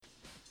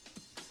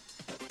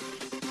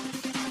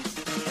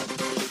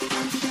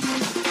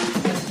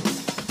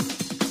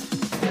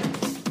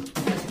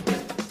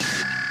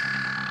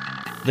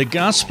The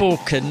gospel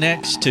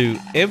connects to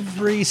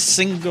every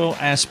single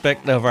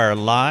aspect of our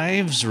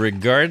lives,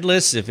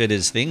 regardless if it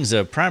is things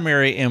of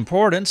primary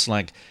importance,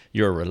 like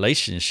your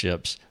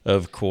relationships.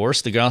 Of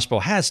course, the gospel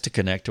has to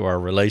connect to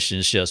our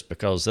relationships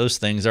because those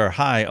things are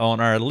high on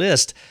our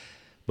list.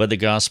 But the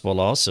gospel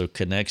also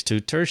connects to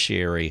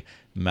tertiary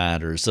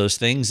matters, those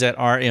things that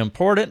are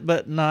important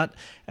but not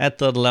at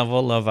the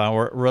level of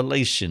our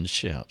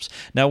relationships.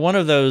 Now, one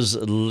of those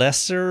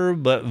lesser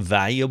but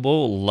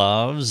valuable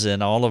loves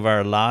in all of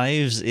our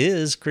lives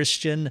is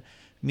Christian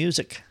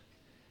music.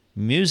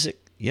 Music,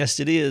 yes,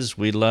 it is.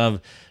 We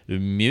love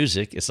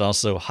music. It's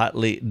also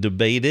hotly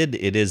debated.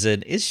 It is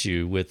an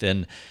issue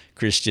within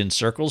Christian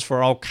circles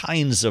for all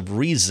kinds of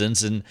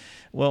reasons. And,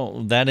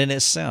 well, that in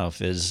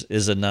itself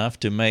is enough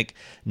to make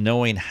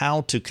knowing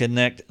how to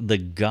connect the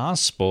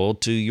gospel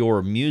to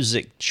your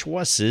music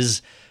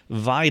choices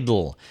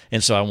vital.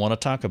 And so I want to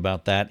talk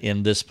about that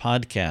in this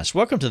podcast.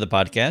 Welcome to the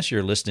podcast.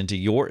 You're listening to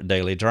Your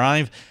Daily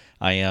Drive.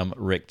 I am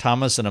Rick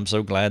Thomas, and I'm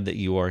so glad that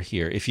you are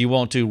here. If you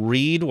want to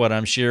read what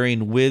I'm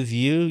sharing with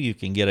you, you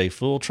can get a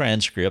full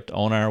transcript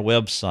on our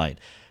website.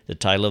 The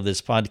title of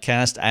this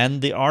podcast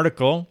and the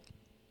article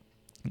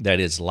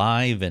that is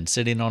live and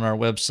sitting on our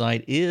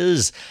website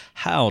is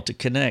How to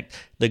Connect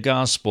the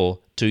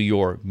Gospel to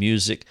Your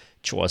Music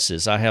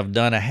Choices. I have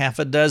done a half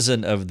a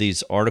dozen of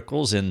these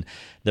articles in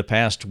the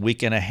past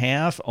week and a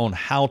half on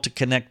how to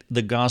connect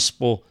the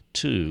gospel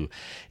to.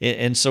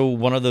 And so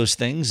one of those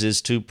things is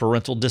to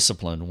parental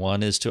discipline.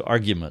 One is to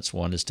arguments.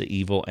 One is to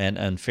evil and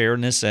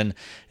unfairness. And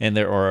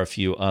there are a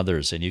few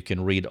others. And you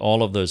can read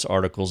all of those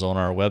articles on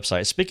our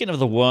website. Speaking of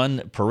the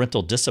one,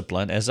 parental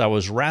discipline, as I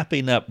was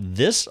wrapping up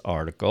this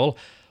article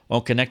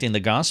on connecting the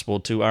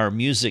gospel to our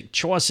music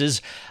choices,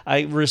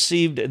 I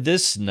received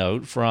this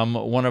note from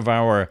one of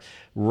our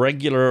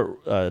regular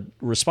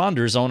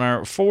responders on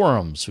our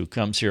forums who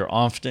comes here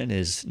often.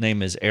 His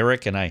name is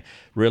Eric, and I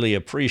really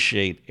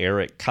appreciate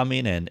Eric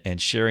coming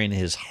and sharing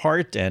his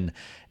heart and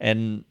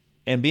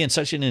being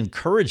such an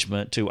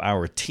encouragement to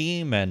our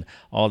team and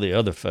all the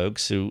other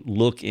folks who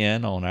look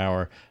in on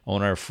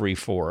our free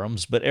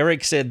forums. But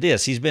Eric said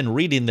this. He's been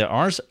reading the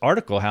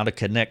article, How to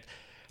Connect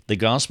the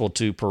Gospel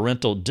to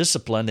Parental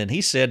Discipline, and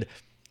he said,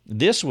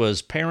 this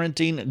was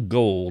parenting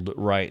gold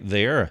right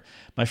there.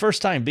 My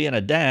first time being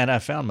a dad, I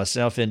found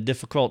myself in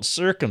difficult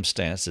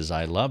circumstances.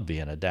 I love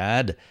being a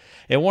dad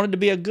and wanted to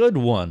be a good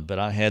one, but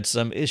I had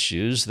some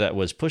issues that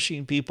was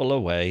pushing people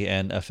away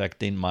and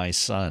affecting my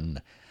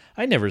son.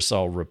 I never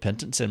saw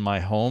repentance in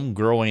my home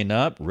growing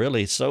up,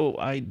 really, so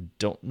I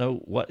don't know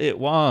what it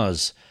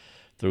was.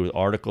 Through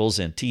articles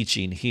and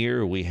teaching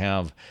here, we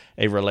have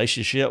a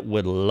relationship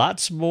with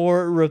lots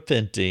more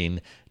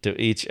repenting to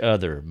each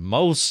other,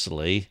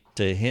 mostly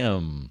to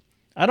him.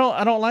 I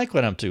don't like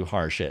when I'm too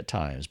harsh at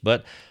times,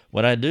 but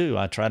when I do,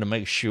 I try to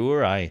make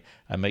sure I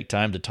make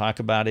time to talk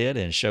about it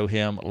and show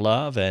him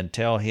love and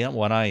tell him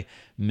what I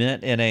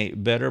meant in a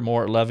better,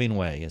 more loving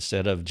way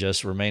instead of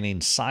just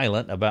remaining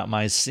silent about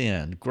my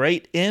sin.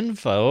 Great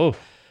info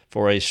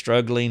for a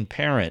struggling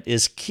parent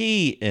is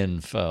key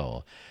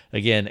info.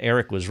 Again,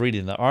 Eric was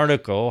reading the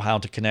article, How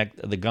to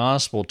Connect the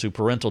Gospel to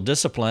Parental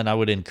Discipline. I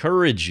would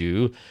encourage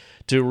you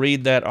to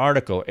read that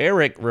article.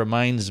 Eric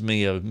reminds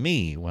me of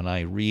me when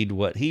I read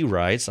what he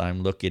writes.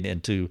 I'm looking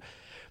into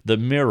the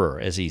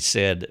mirror, as he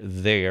said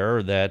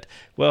there, that,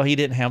 well, he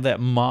didn't have that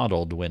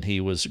modeled when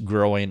he was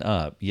growing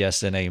up.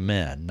 Yes and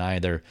amen.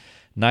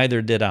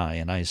 Neither did I,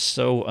 and I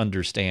so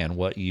understand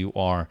what you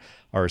are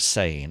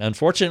saying.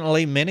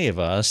 Unfortunately, many of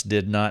us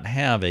did not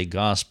have a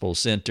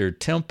gospel-centered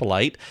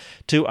template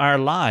to our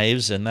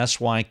lives, and that's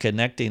why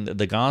connecting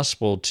the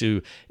gospel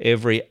to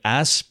every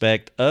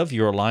aspect of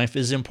your life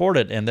is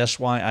important. And that's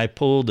why I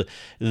pulled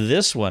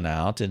this one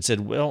out and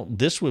said, well,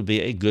 this would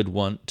be a good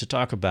one to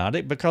talk about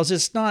it because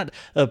it's not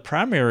of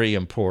primary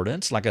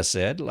importance, like I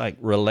said, like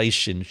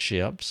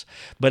relationships,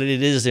 but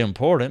it is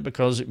important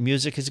because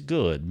music is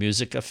good.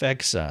 Music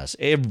affects us.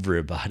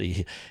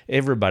 Everybody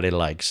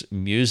likes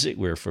music.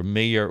 We're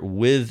familiar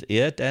with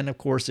it, and of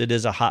course it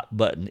is a hot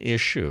button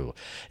issue.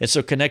 And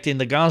so connecting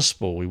the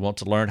gospel, we want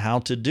to learn how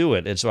to do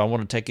it. And so I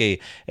want to take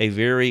a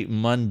very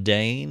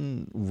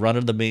mundane,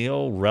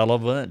 run-of-the-mill,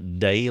 relevant,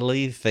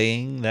 daily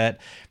thing that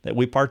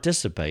we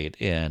participate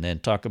in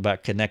and talk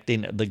about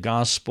connecting the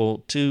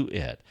gospel to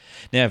it.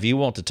 Now, if you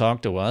want to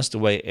talk to us the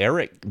way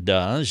Eric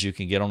does, you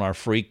can get on our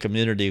free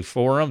community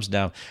forums.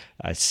 Now,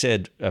 I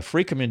said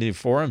free community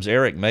forums.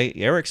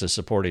 Eric's a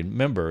supporting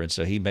member, and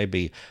so he may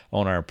be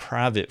on our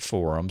private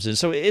forums. And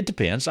so it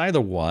depends,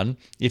 either one.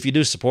 If you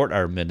do support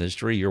our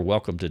ministry, you're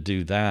welcome to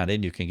do that,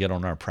 and you can get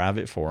on our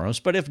private forums.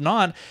 But if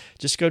not,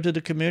 just go to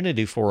the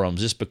community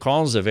forums. It's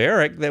because of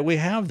Eric that we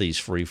have these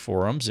free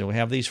forums and we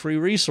have these free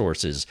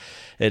resources.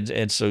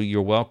 And so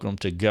you're welcome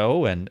to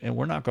go, and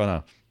we're not going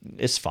to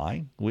it's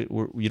fine.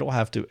 You don't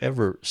have to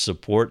ever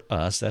support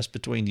us. That's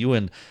between you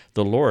and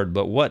the Lord.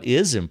 But what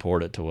is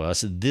important to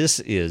us, this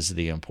is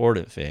the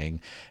important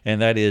thing,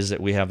 and that is that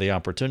we have the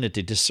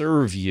opportunity to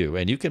serve you,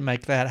 and you can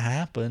make that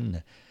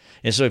happen.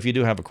 And so if you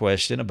do have a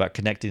question about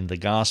connecting the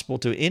gospel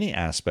to any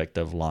aspect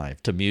of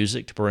life, to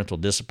music, to parental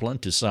discipline,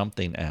 to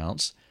something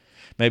else,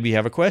 maybe you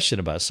have a question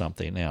about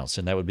something else,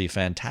 and that would be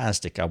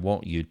fantastic. I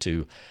want you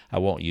to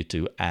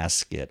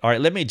ask it. All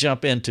right, let me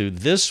jump into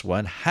this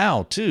one,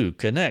 how to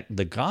connect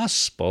the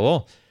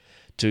gospel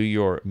to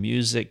your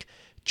music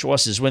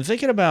choices. When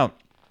thinking about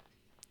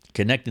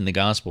connecting the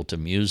gospel to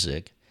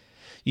music,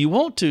 you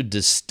want to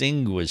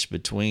distinguish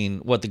between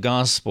what the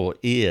gospel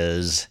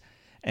is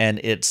and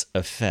its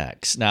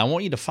effects. Now, I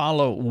want you to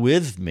follow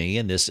with me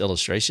in this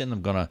illustration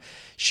I'm going to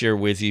share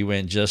with you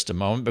in just a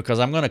moment, because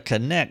I'm going to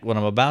connect what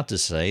I'm about to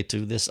say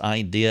to this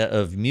idea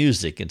of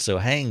music. And so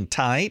hang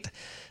tight,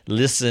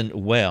 listen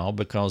well,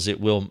 because it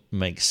will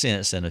make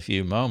sense in a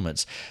few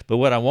moments. But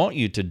what I want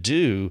you to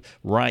do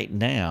right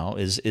now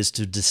is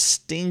to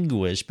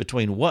distinguish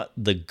between what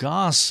the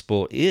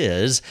gospel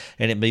is,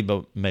 and it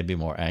may be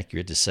more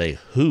accurate to say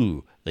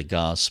who the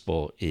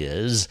gospel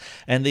is,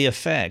 and the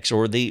effects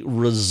or the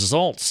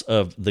results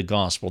of the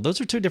gospel. Those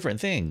are two different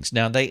things.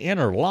 Now, they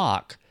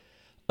interlock,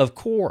 of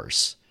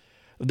course.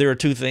 There are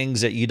two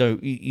things that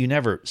you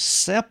never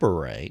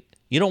separate.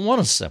 You don't want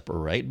to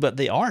separate, but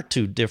they are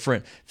two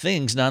different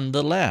things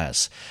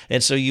nonetheless.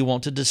 And so you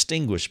want to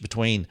distinguish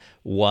between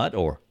what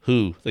or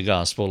who the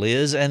gospel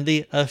is and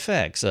the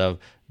effects of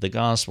the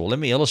gospel. Let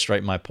me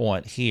illustrate my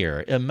point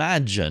here.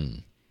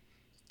 Imagine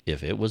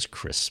if it was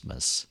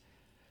Christmas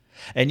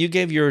and you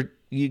gave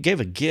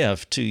a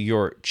gift to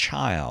your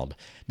child.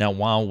 Now,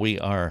 while we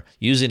are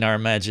using our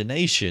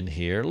imagination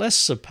here, let's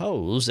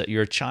suppose that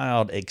your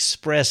child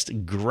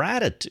expressed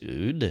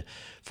gratitude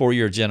for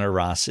your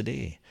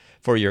generosity,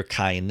 for your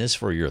kindness,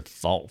 for your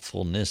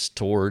thoughtfulness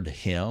toward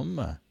him.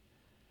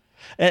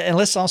 And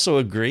let's also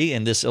agree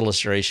in this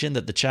illustration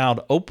that the child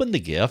opened the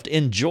gift,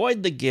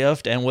 enjoyed the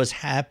gift, and was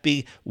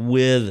happy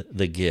with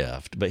the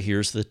gift. But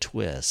here's the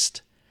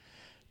twist.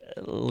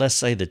 Let's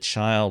say the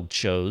child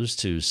chose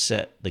to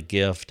set the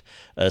gift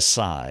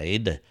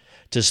aside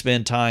to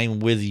spend time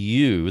with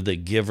you, the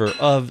giver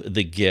of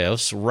the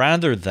gifts,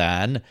 rather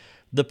than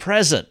the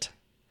present.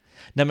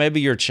 Now, maybe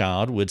your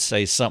child would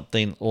say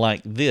something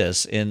like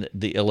this in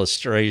the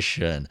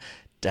illustration: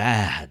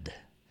 "Dad,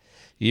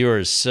 you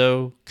are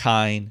so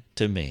kind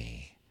to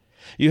me.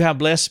 You have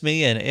blessed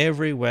me in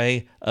every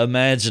way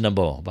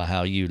imaginable by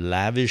how you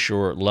lavish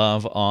your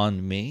love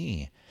on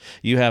me.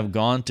 You have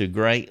gone to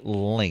great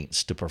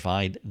lengths to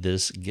provide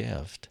this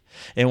gift.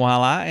 And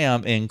while I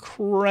am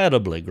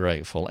incredibly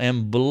grateful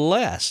and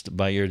blessed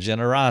by your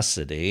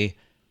generosity,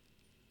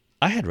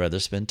 I had rather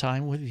spend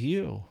time with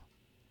you.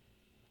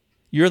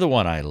 You're the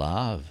one I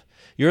love.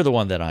 You're the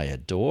one that I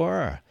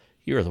adore.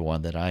 You're the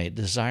one that I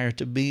desire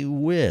to be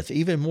with,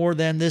 even more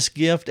than this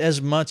gift,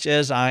 as much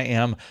as I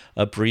am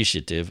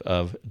appreciative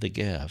of the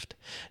gift.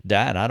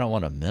 Dad, I don't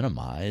want to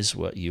minimize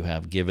what you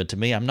have given to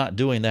me. I'm not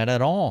doing that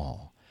at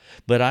all.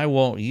 But I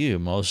want you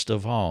most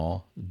of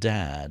all,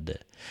 Dad."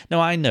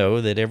 Now, I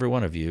know that every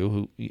one of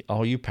you,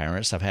 all you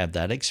parents, have had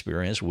that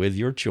experience with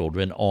your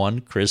children on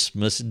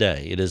Christmas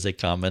Day. It's a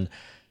common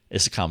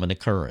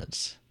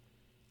occurrence.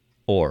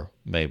 Or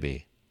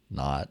maybe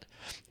not.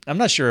 I'm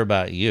not sure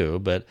about you,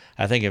 but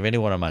I think if any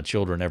one of my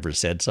children ever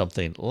said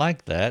something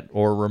like that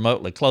or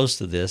remotely close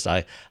to this,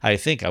 I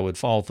think I would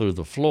fall through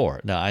the floor.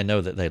 Now, I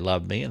know that they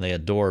love me and they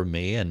adore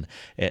me and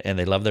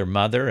they love their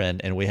mother,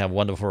 and we have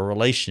wonderful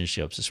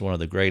relationships. It's one of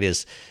the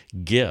greatest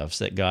gifts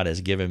that God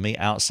has given me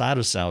outside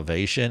of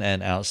salvation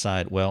and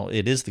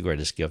it is the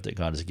greatest gift that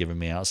God has given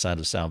me outside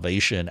of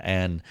salvation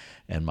and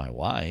my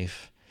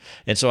wife.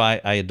 And so I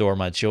adore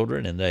my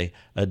children, and they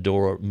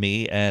adore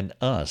me and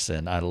us.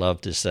 And I love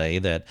to say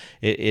that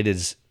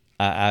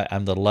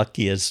I'm the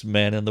luckiest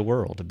man in the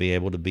world to be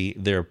able to be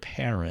their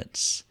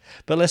parents.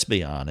 But let's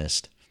be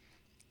honest.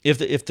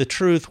 If the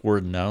truth were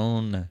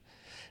known,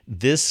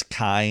 this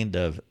kind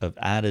of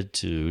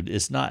attitude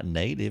is not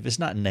native. It's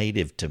not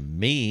native to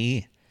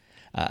me.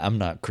 I'm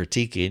not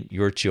critiquing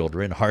your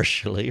children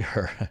harshly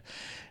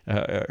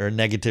or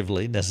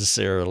negatively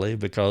necessarily,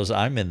 because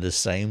I'm in the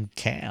same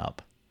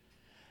camp.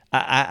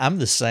 I'm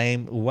the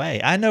same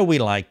way. I know we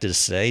like to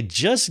say,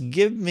 just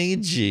give me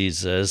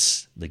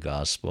Jesus, the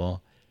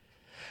gospel.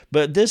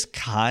 But this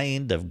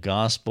kind of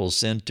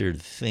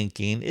gospel-centered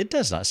thinking, it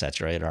does not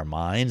saturate our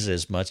minds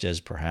as much as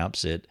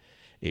perhaps it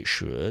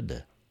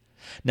should.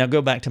 Now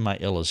go back to my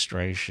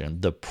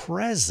illustration. The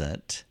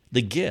present,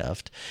 the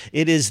gift,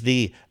 it is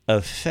the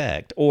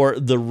effect or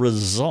the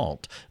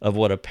result of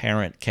what a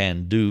parent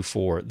can do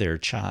for their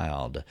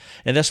child.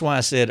 And that's why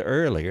I said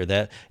earlier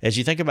that as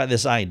you think about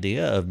this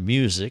idea of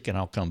music, and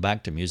I'll come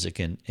back to music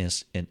in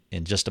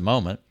just a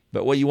moment,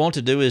 but what you want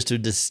to do is to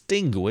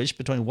distinguish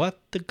between what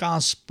the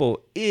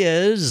gospel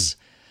is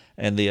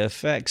and the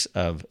effects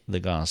of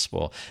the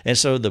gospel. And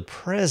so the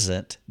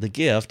present, the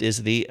gift,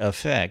 is the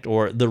effect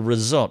or the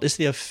result. It's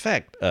the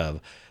effect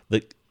of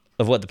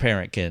what the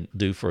parent can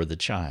do for the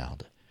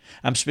child.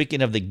 I'm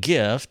speaking of the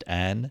gift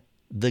and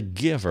the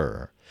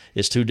giver.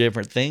 It's two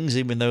different things,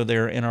 even though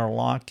they're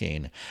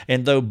interlocking.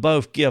 And though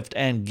both gift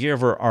and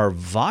giver are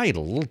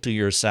vital to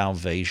your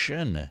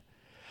salvation,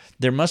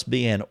 There must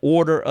be an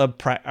order of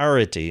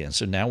priority. And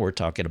so now we're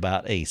talking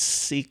about a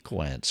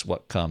sequence,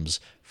 what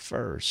comes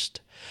first.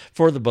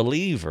 For the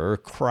believer,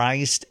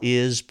 Christ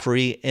is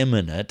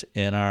preeminent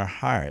in our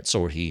hearts,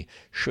 or he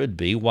should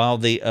be, while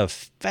the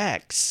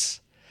effects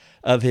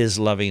of his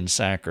loving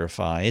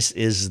sacrifice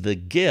is the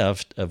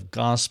gift of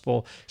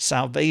gospel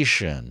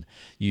salvation.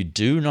 You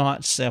do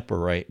not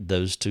separate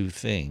those two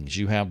things.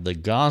 You have the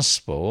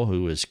gospel,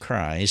 who is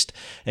Christ,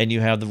 and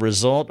you have the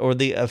result or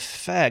the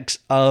effects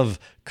of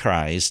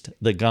Christ,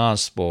 the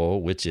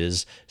gospel, which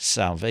is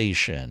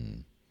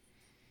salvation.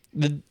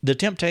 The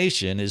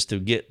temptation is to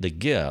get the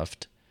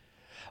gift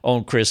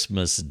on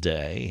Christmas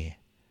Day,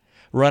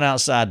 run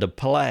outside to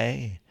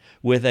play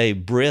with a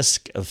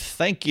brisk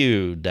 "thank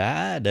you,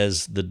 Dad,"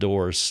 as the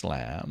door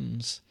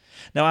slams.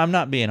 Now, I'm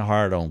not being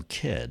hard on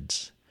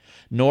kids,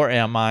 nor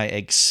am I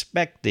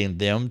expecting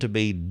them to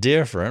be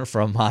different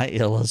from my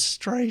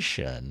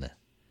illustration.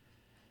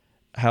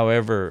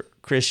 However,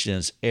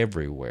 Christians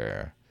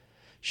everywhere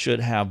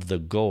should have the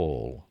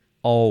goal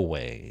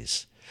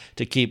always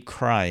to keep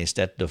Christ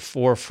at the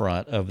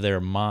forefront of their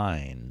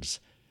minds.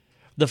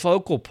 The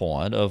focal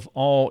point of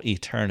all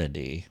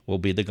eternity will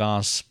be the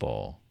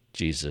gospel,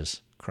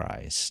 Jesus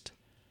Christ.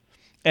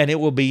 And it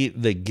will be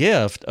the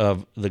gift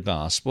of the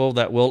gospel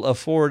that will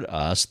afford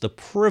us the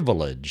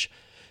privilege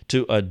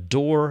to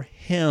adore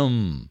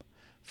him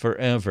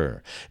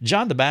forever.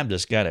 John the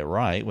Baptist got it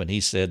right when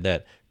he said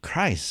that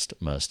Christ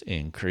must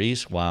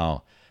increase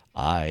while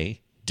I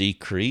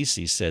decrease.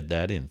 He said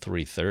that in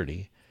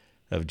 3:30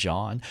 of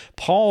John.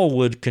 Paul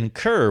would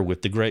concur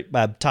with the great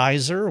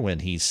baptizer when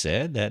he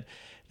said that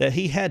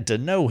he had to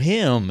know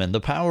him and the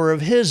power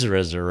of his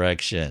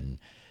resurrection.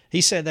 He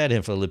said that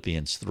in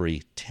Philippians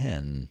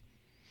 3:10.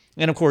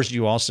 And of course,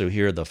 you also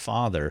hear the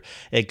Father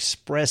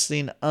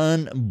expressing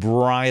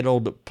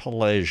unbridled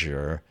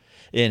pleasure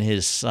in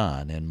his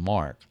Son in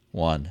Mark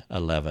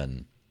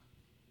 1:11.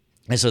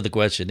 And so the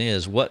question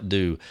is, what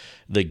do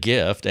the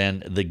gift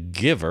and the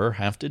giver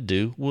have to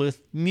do with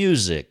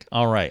music?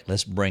 All right,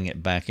 let's bring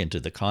it back into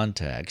the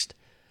context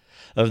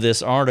of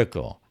this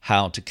article,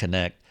 how to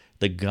connect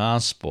the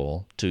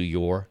gospel to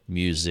your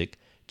music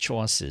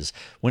choices.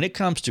 When it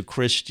comes to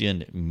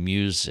Christian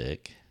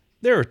music,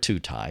 there are two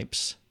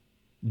types,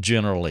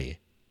 generally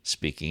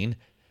speaking.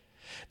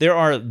 There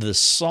are the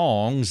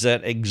songs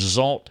that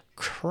exalt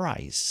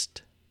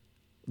Christ,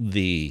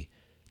 the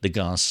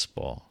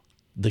gospel,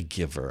 the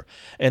giver.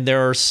 And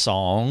there are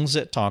songs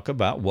that talk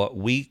about what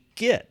we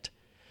get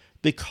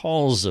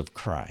because of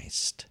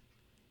Christ,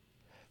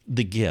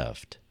 the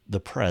gift, the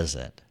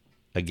present.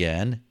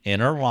 Again,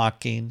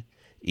 interlocking,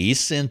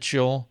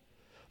 essential,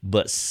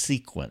 but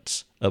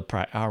sequence of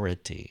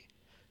priority.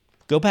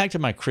 Go back to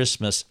my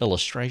Christmas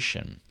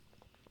illustration.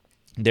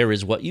 There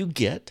is what you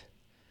get,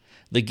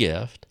 the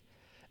gift,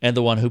 and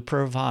the one who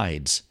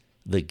provides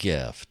the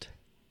gift.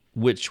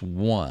 Which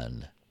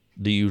one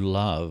do you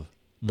love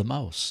the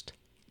most?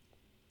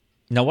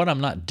 Now, what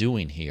I'm not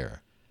doing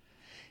here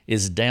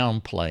is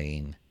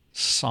downplaying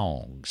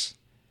songs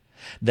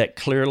that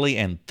clearly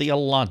and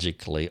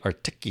theologically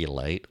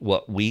articulate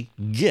what we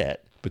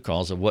get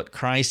because of what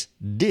Christ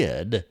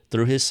did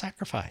through his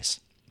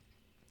sacrifice.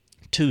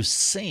 To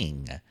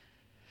sing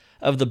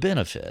of the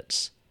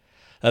benefits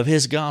of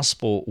his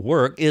gospel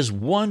work is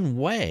one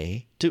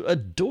way to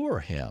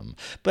adore him.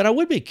 But I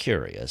would be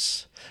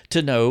curious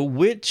to know,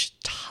 which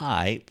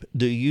type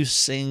do you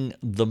sing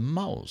the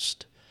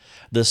most?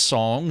 The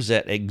songs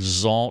that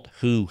exalt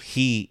who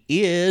he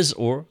is,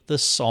 or the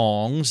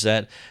songs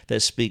that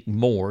speak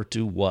more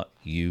to what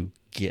you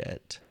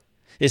get?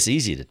 It's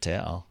easy to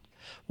tell.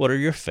 What are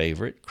your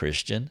favorite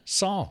Christian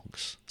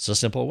songs? It's a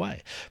simple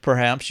way.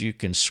 Perhaps you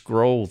can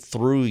scroll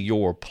through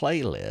your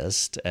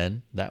playlist,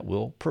 and that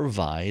will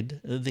provide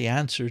the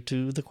answer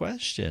to the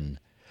question.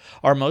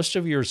 Are most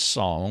of your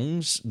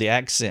songs, the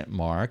accent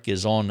mark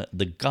is on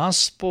the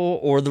gospel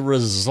or the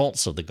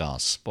results of the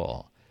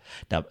gospel?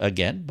 Now,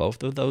 again,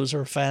 both of those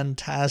are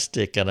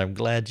fantastic, and I'm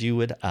glad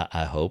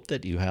I hope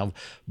that you have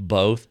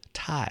both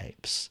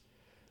types.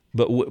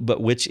 But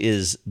which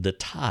is the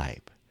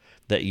type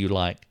that you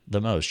like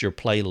the most? Your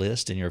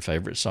playlist and your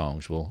favorite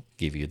songs will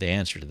give you the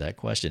answer to that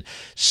question.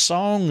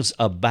 Songs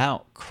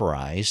about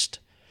Christ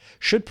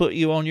should put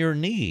you on your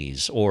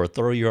knees or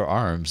throw your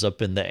arms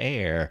up in the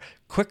air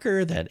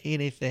quicker than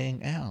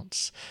anything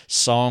else.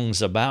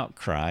 Songs about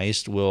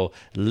Christ will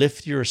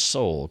lift your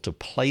soul to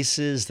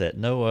places that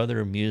no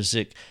other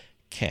music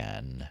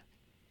can.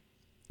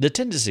 The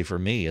tendency for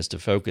me is to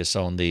focus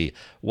on the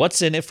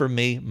 "what's in it for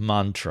me"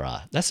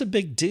 mantra. That's a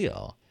big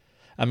deal.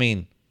 I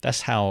mean,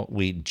 that's how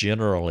we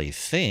generally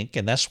think,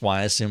 and that's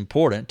why it's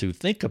important to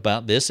think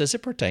about this as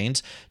it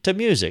pertains to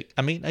music.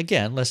 I mean,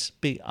 again, let's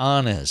be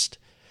honest.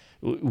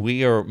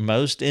 We are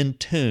most in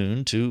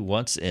tune to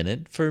what's in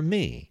it for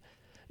me.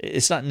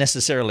 It's not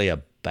necessarily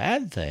a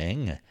bad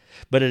thing,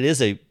 but it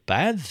is a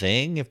bad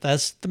thing if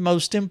that's the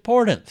most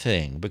important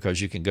thing,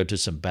 because you can go to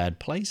some bad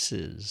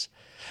places.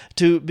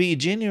 To be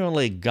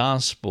genuinely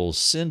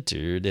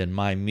gospel-centered in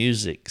my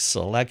music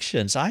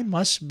selections, I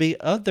must be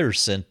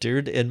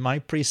other-centered in my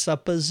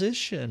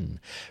presupposition,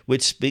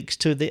 which speaks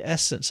to the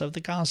essence of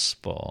the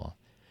gospel.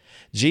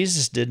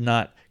 Jesus did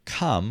not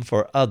come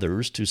for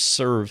others to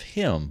serve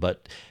him,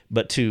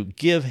 but to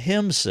give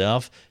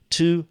himself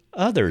to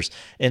others.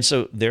 And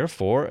so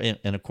therefore,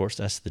 and of course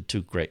that's the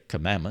two great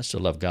commandments, to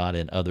love God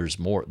and others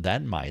more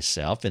than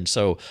myself. And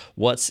so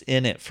what's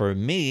in it for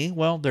me?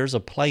 Well, there's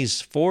a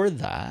place for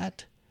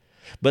that.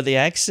 But the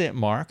accent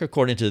mark,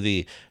 according to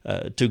the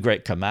two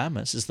great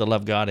commandments, is to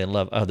love God and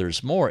love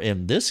others more.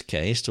 In this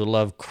case, to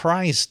love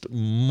Christ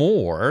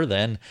more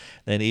than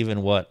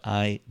even what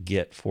I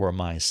get for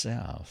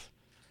myself.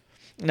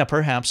 Now,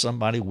 perhaps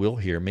somebody will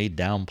hear me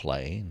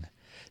downplaying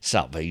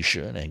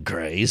salvation and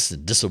grace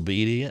and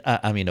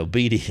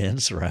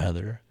obedience,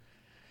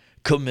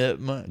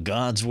 commitment,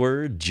 God's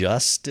word,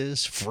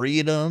 justice,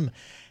 freedom,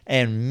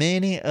 and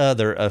many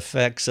other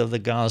effects of the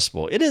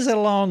gospel. It is a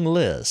long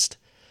list.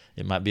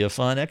 It might be a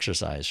fun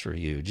exercise for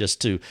you just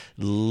to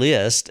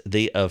list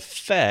the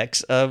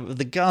effects of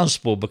the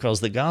gospel, because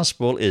the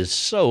gospel is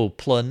so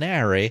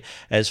plenary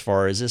as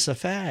far as its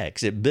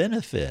effects. It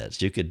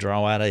benefits. You could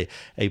draw out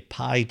a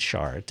pie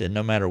chart, and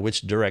no matter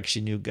which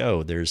direction you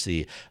go, there's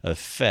the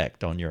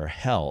effect on your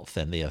health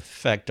and the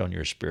effect on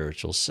your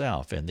spiritual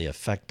self and the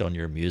effect on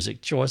your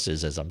music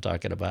choices, as I'm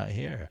talking about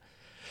here.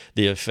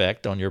 The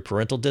effect on your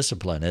parental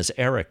discipline, as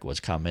Eric was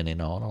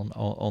commenting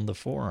on the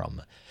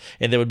forum.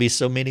 And there would be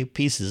so many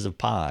pieces of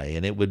pie,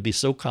 and it would be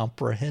so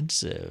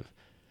comprehensive.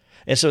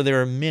 And so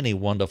there are many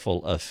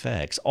wonderful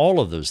effects. All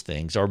of those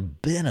things are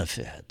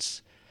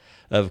benefits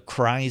of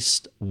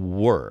Christ's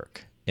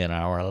work in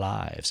our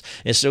lives.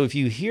 And so if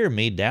you hear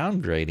me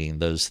downgrading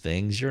those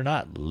things, you're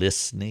not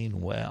listening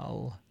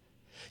well.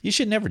 You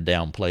should never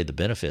downplay the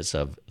benefits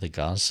of the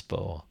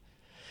gospel.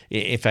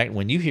 In fact,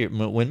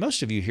 when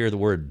most of you hear the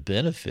word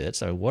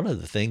benefits, one of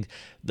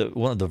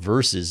the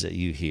verses that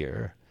you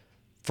hear,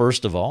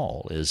 first of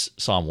all, is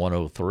Psalm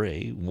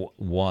 103,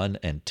 1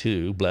 and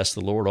 2. Bless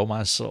the Lord, O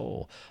my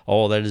soul.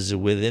 All that is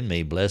within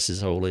me, bless his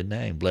holy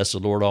name. Bless the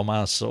Lord, O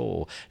my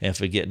soul, and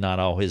forget not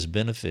all his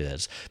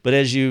benefits. But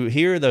as you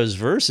hear those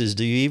verses,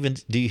 do you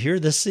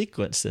hear the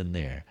sequence in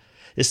there?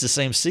 It's the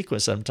same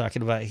sequence I'm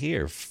talking about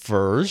here.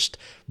 First,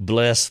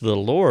 bless the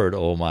Lord,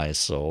 O my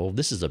soul.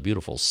 This is a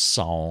beautiful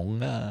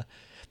song.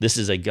 This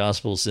is a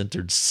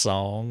gospel-centered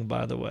song,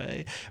 by the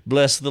way.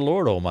 Bless the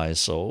Lord, O my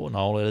soul, and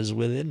all that is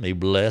within me.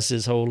 Bless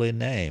his holy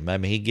name.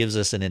 He gives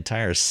us an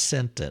entire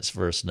sentence,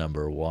 verse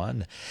number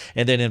 1.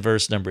 And then in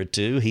verse number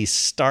 2, he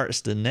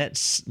starts the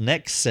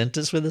next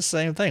sentence with the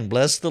same thing.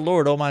 Bless the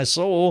Lord, O my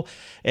soul.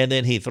 And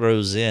then he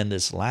throws in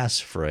this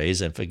last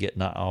phrase, and forget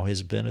not all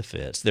his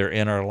benefits. They're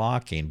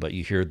interlocking, but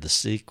you hear the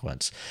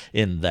sequence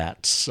in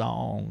that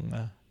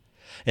song.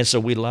 And so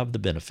we love the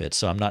benefits,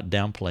 so I'm not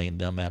downplaying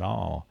them at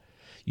all.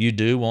 You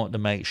do want to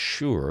make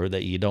sure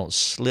that you don't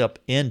slip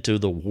into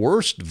the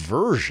worst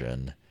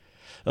version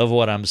of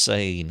what I'm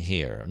saying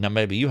here. Now,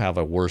 maybe you have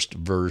a worst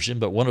version,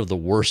 but one of the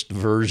worst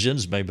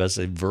versions, maybe I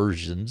say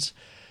versions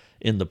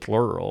in the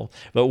plural,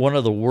 but one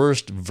of the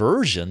worst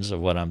versions of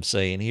what I'm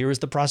saying here is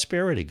the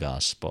prosperity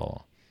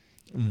gospel.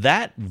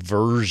 That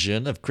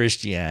version of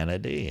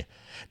Christianity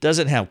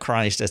doesn't have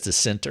Christ as the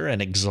center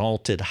and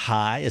exalted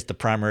high as the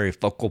primary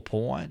focal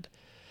point.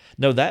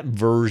 No, that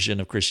version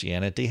of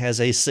Christianity has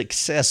a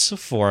success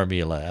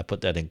formula. I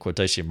put that in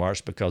quotation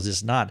marks because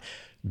it's not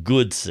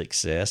good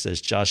success,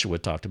 as Joshua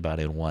talked about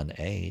in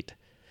 1:8.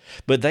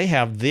 But they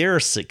have their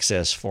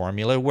success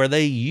formula where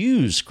they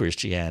use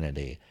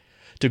Christianity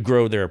to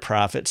grow their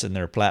profits and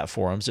their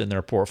platforms and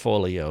their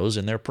portfolios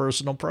and their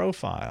personal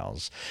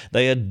profiles.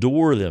 They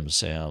adore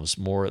themselves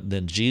more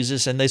than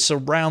Jesus, and they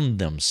surround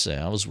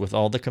themselves with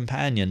all the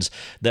companions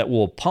that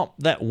will pump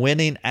that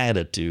winning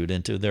attitude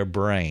into their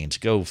brains.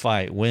 Go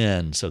fight,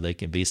 win, so they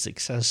can be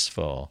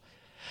successful.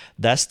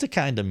 That's the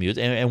kind of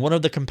music. And one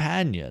of the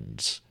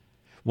companions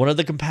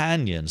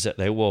that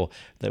they will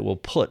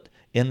put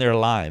in their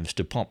lives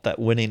to pump that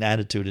winning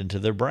attitude into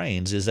their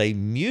brains is a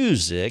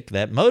music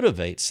that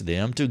motivates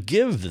them to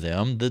give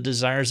them the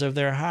desires of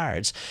their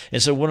hearts.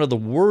 And so one of the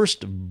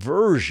worst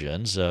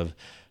versions of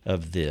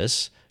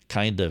this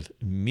kind of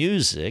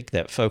music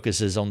that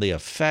focuses on the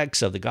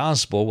effects of the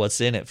gospel,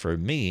 what's in it for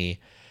me,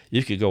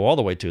 you could go all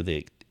the way to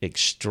the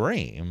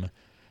extreme,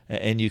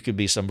 and you could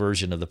be some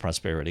version of the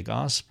prosperity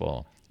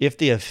gospel. If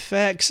the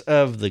effects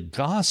of the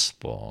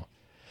gospel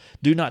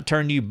do not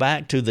turn you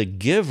back to the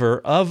giver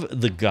of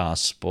the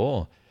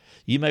gospel,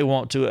 you may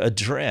want to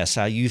address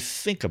how you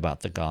think about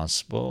the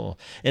gospel.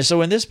 And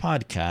so in this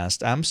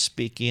podcast, I'm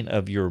speaking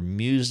of your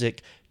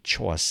music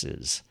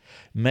choices.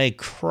 May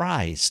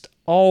Christ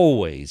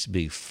always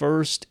be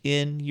first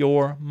in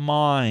your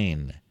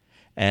mind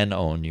and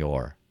on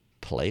your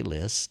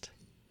playlist.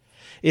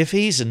 If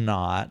he's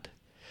not,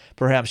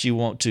 Perhaps you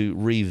want to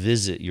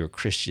revisit your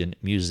Christian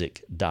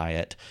music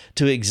diet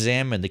to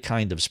examine the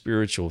kind of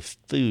spiritual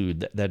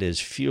food that is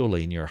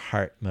fueling your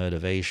heart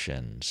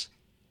motivations.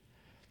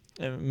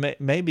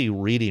 Maybe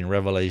reading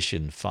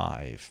Revelation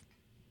 5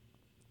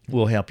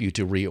 will help you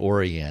to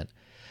reorient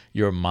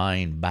your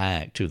mind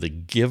back to the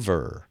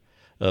giver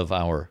of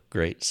our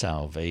great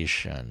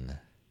salvation.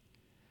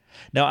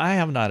 Now, I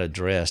have not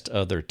addressed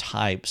other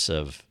types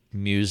of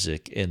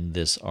music in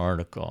this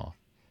article.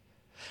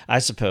 I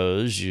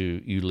suppose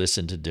you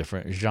listen to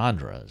different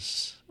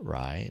genres,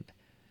 right?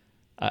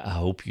 I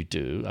hope you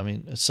do. I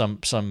mean,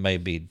 some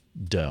maybe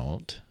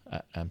don't.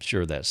 I'm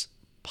sure that's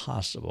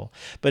possible.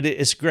 But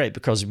it's great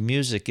because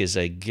music is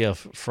a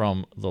gift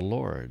from the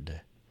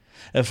Lord.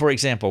 For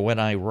example, when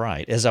I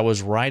write, as I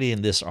was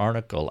writing this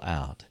article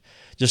out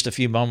just a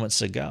few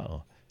moments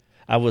ago,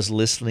 I was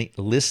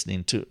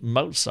listening to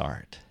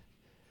Mozart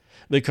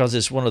because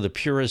it's one of the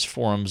purest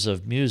forms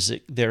of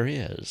music there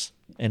is.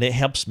 And it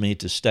helps me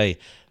to stay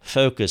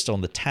focused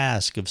on the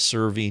task of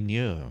serving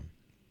you.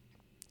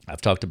 I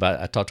talked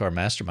to our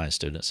mastermind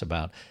students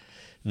about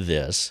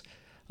this.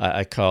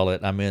 I call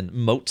it, I'm in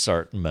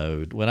Mozart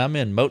mode. When I'm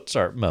in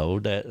Mozart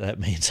mode, that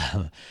means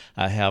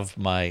I have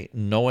my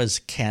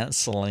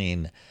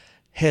noise-canceling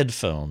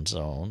headphones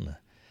on,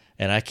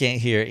 and I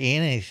can't hear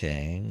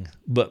anything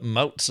but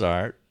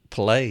Mozart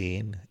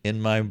playing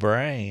in my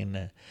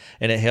brain,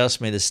 and it helps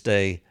me to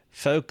stay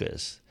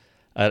focused.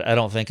 I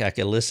don't think I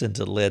can listen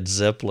to Led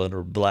Zeppelin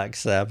or Black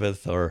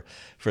Sabbath, or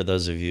for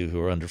those of you who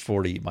are under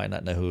 40, you might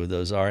not know who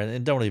those are,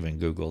 and don't even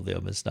Google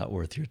them. It's not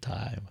worth your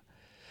time.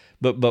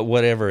 But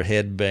whatever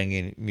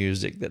head-banging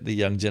music that the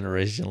young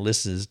generation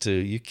listens to,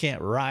 you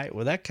can't write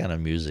with that kind of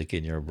music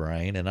in your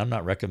brain, and I'm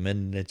not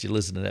recommending that you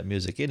listen to that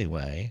music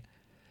anyway.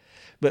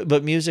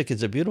 But music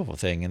is a beautiful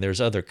thing, and there's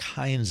other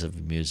kinds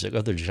of music,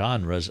 other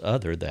genres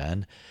other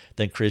than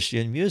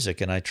Christian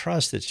music, and I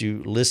trust that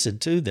you listen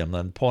to them.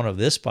 And the point of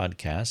this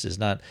podcast is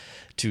not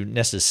to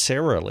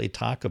necessarily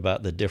talk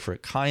about the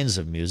different kinds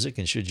of music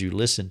and should you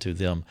listen to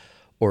them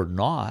or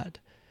not.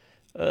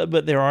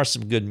 But there are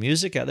some good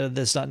music out there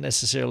that's not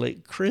necessarily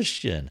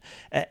Christian.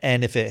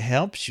 And if it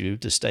helps you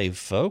to stay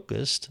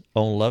focused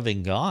on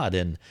loving God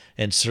and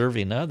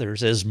serving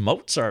others, as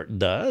Mozart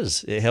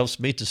does, it helps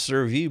me to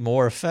serve you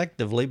more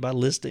effectively by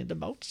listening to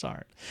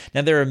Mozart.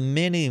 Now, there are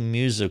many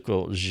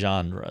musical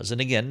genres. And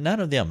again,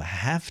 none of them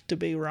have to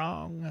be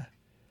wrong.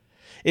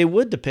 It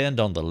would depend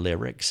on the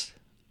lyrics,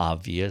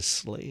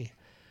 obviously,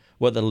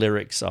 what the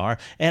lyrics are,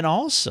 and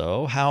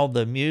also how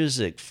the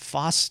music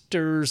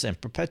fosters and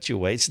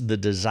perpetuates the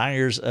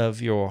desires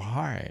of your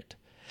heart.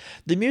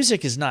 The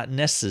music is not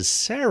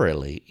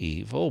necessarily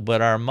evil,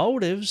 but our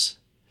motives,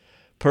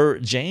 per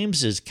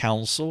James's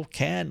counsel,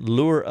 can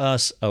lure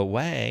us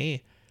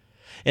away.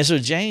 And so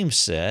James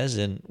says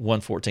in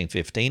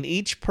 1:14-15,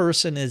 each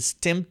person is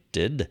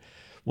tempted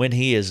when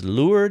he is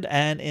lured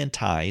and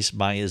enticed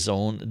by his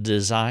own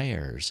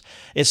desires.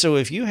 And so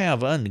if you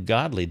have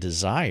ungodly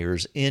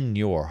desires in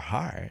your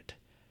heart,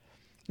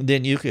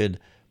 then you could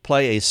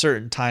play a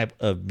certain type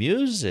of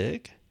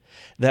music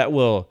that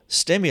will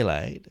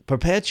stimulate,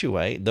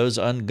 perpetuate those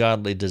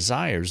ungodly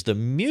desires. The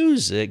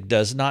music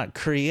does not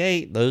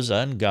create those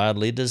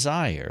ungodly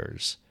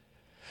desires,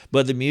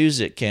 but the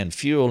music can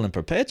fuel and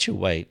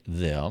perpetuate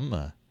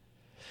them.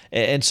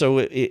 And so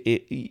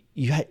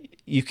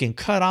you can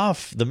cut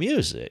off the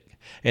music.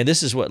 And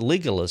this is what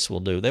legalists will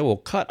do. They will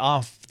cut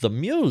off the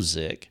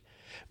music,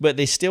 but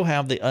they still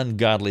have the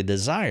ungodly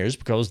desires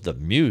because the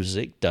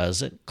music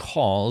doesn't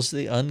cause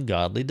the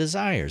ungodly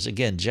desires.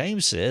 Again,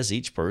 James says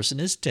each person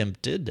is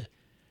tempted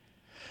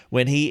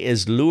when he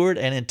is lured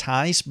and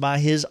enticed by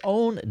his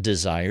own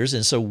desires.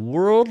 And so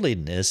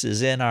worldliness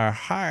is in our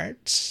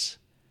hearts,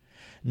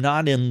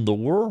 not in the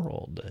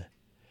world.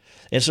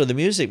 And so the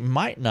music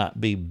might not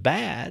be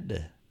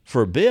bad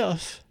for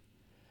Biff,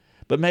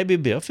 but maybe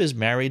Biff is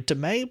married to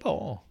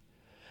Mabel.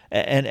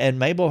 And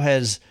Mabel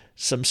has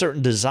some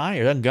certain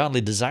desire,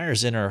 ungodly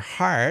desires in her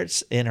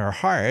heart,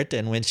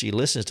 and when she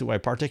listens to a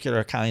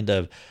particular kind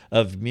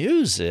of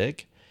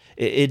music,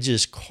 it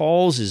just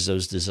causes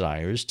those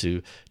desires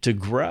to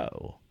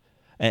grow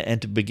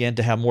and to begin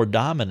to have more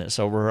dominance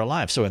over her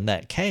life. So in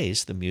that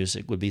case, the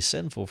music would be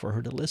sinful for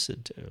her to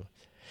listen to.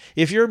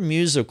 If your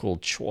musical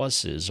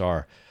choices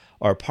are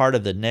part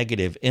of the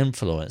negative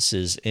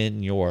influences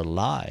in your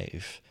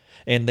life,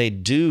 and they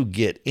do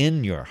get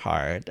in your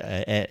heart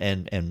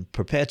and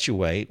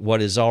perpetuate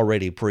what is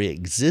already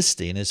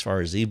pre-existing as far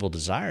as evil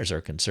desires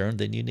are concerned,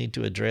 then you need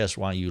to address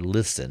why you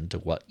listen to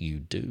what you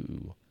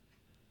do.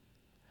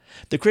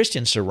 The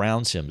Christian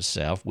surrounds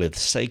himself with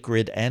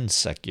sacred and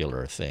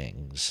secular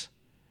things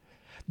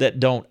that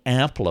don't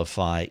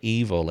amplify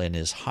evil in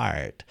his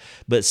heart,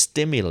 but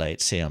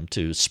stimulates him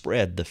to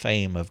spread the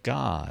fame of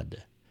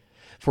God.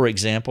 For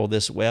example,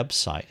 this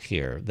website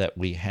here that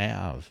we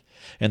have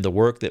and the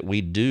work that we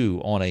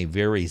do on a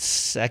very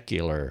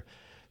secular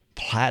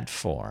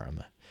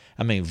platform.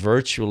 I mean,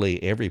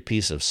 virtually every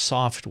piece of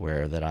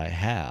software that I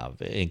have,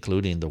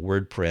 including the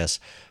WordPress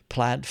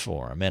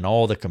platform and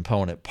all the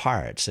component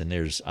parts, and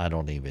there's, I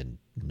don't even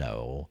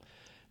know,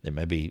 They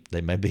may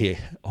be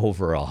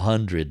over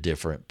 100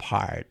 different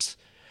parts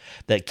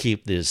that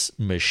keep this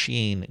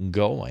machine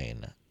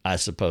going. I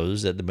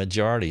suppose that the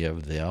majority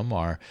of them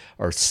are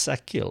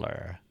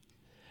secular.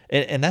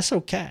 And that's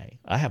okay.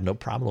 I have no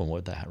problem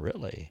with that,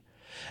 really.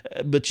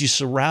 But you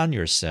surround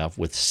yourself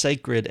with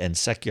sacred and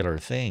secular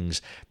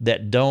things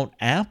that don't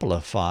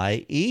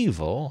amplify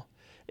evil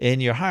in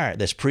your heart,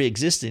 that's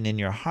pre-existing in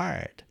your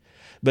heart.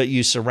 But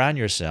you surround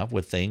yourself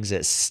with things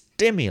that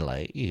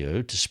stimulate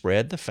you to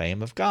spread the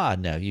fame of God.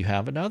 Now, you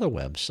have another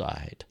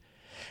website.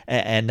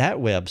 And that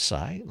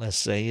website, let's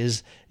say,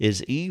 is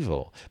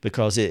evil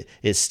because it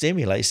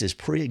stimulates this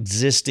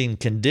pre-existing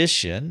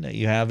condition that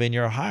you have in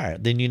your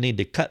heart. Then you need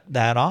to cut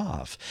that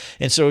off.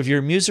 And so if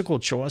your musical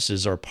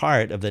choices are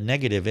part of the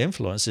negative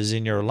influences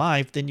in your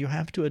life, then you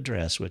have to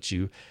address what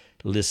you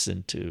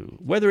listen to.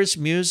 Whether it's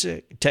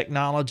music,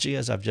 technology,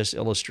 as I've just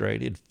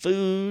illustrated,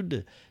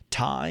 food,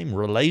 time,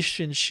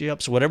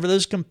 relationships, whatever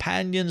those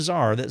companions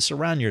are that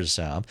surround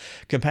yourself.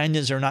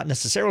 Companions are not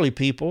necessarily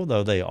people,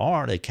 though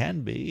they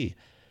can be.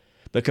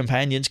 But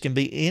companions can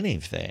be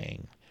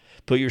anything.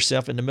 Put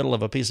yourself in the middle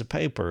of a piece of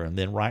paper and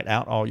then write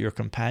out all your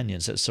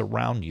companions that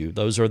surround you.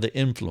 Those are the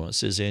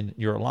influences in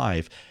your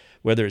life.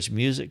 Whether it's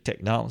music,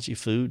 technology,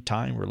 food,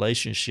 time,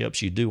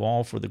 relationships, you do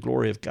all for the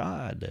glory of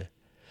God.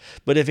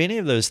 But if any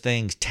of those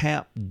things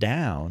tap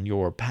down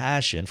your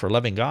passion for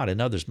loving God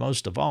and others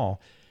most of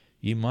all,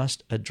 you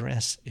must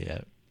address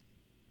it.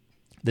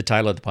 The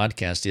title of the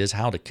podcast is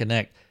How to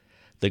Connect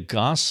the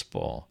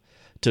Gospel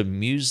to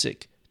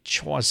Music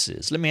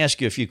Choices. Let me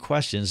ask you a few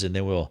questions and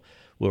then we'll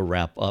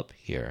wrap up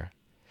here.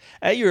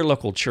 At your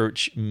local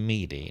church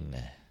meeting,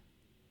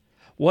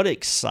 what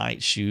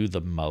excites you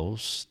the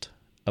most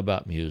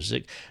about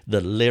music?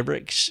 The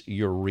lyrics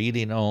you're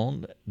reading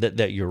on,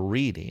 that you're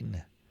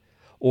reading,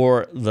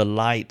 or the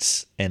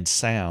lights and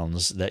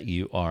sounds that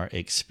you are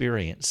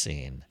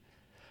experiencing?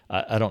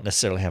 I don't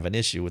necessarily have an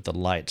issue with the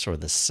lights or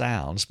the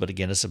sounds, but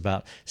again, it's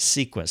about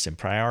sequence and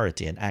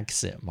priority and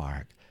accent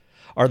mark.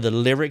 Are the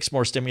lyrics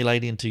more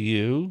stimulating to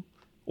you,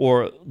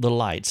 or the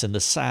lights and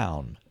the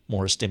sound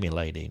more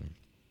stimulating?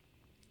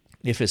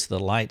 If it's the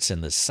lights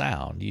and the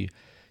sound, you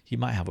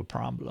might have a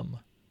problem.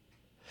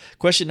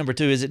 Question number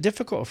 2, is it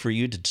difficult for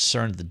you to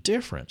discern the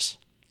difference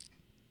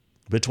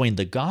between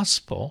the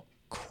gospel,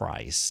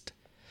 Christ,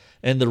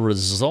 and the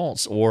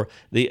results or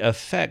the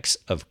effects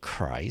of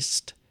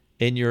Christ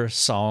in your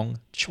song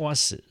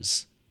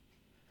choices?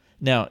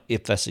 Now,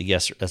 if that's a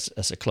yes,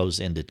 that's a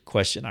closed-ended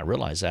question. I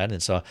realize that.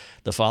 And so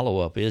the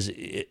follow-up is,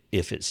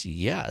 if it's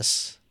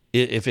yes,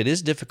 if it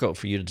is difficult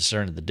for you to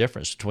discern the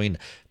difference between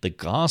the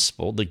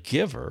gospel, the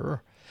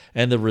giver,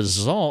 and the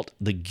result,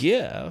 the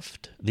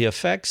gift, the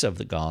effects of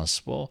the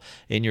gospel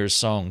in your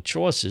song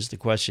choices, the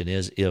question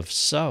is, if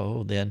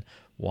so, then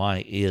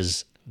why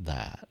is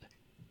that?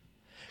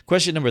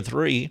 Question number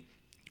 3,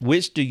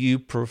 which do you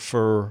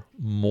prefer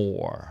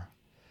more?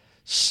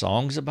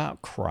 Songs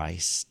about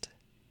Christ,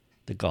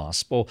 the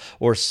gospel,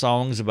 or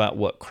songs about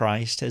what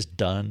Christ has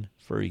done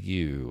for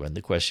you? And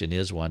the question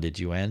is, why did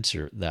you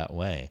answer that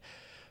way?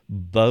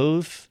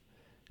 Both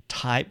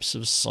types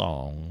of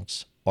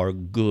songs are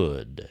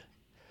good,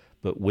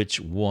 but which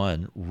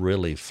one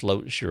really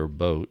floats your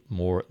boat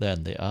more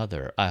than the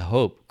other? I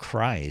hope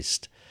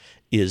Christ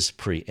is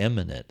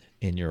preeminent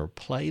in your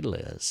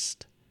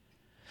playlist.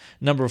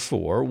 Number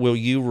 4, will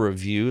you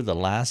review the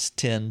last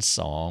 10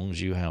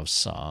 songs you have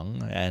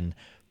sung and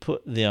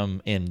put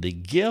them in the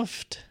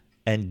gift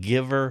and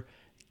giver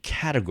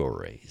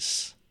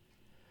categories?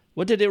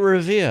 What did it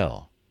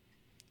reveal?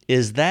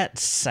 Is that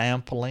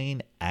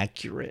sampling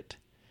accurate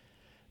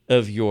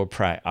of your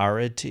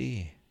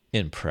priority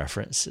in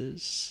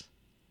preferences?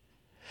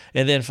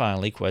 And then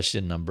finally,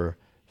 question number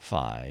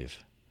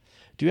 5.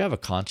 Do you have a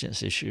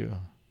conscience issue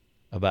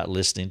about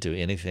listening to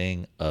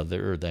anything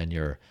other than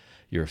your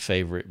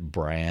favorite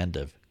brand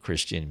of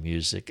Christian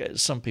music?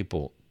 Some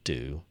people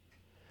do.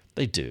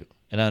 They do.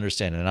 And I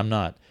understand it. And I'm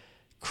not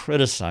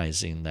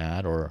criticizing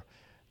that, or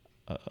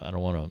I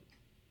don't want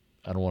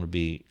to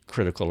be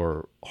critical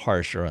or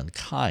harsh or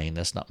unkind.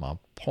 That's not my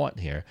point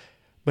here.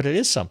 But it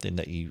is something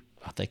that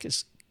I think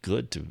it's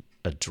good to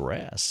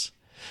address.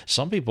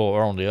 Some people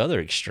are on the other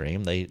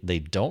extreme. They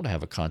don't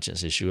have a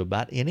conscience issue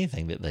about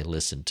anything that they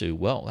listen to.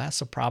 Well, that's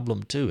a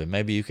problem too. And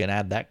maybe you can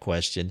add that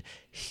question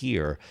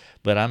here.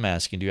 But I'm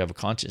asking, do you have a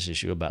conscience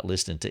issue about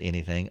listening to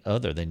anything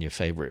other than your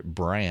favorite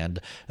brand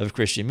of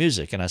Christian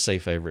music? And I say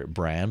favorite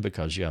brand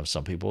because you have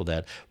some people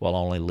that will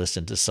only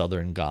listen to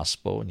Southern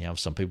gospel, and you have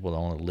some people that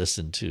only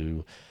listen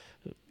to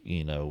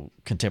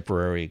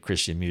contemporary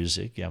Christian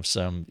music. You have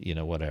some,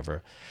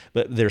 whatever.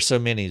 But there's so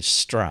many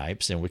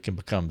stripes, and we can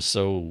become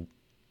so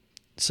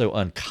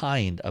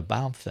unkind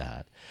about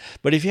that.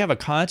 But if you have a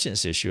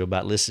conscience issue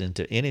about listening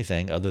to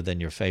anything other than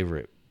your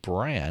favorite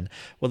brand,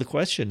 well, the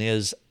question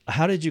is,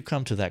 how did you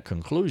come to that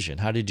conclusion?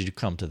 How did you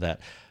come to that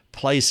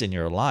place in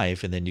your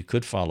life? And then you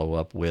could follow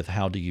up with,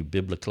 how do you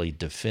biblically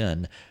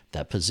defend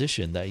that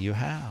position that you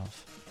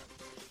have?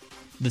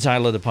 The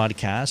title of the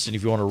podcast, and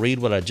if you want to read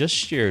what I just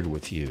shared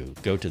with you,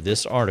 go to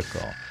this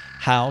article,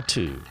 how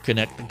to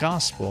connect the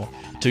gospel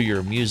to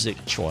your music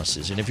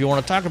choices. And if you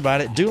want to talk about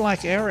it, do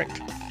like Eric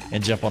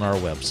and jump on our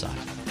website.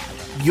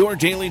 Your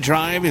Daily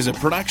Drive is a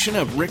production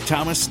of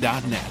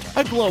rickthomas.net,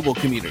 a global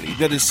community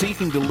that is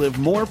seeking to live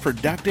more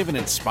productive and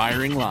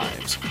inspiring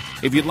lives.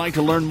 If you'd like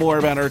to learn more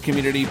about our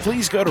community,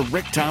 please go to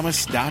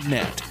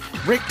rickthomas.net.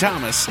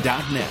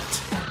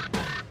 rickthomas.net.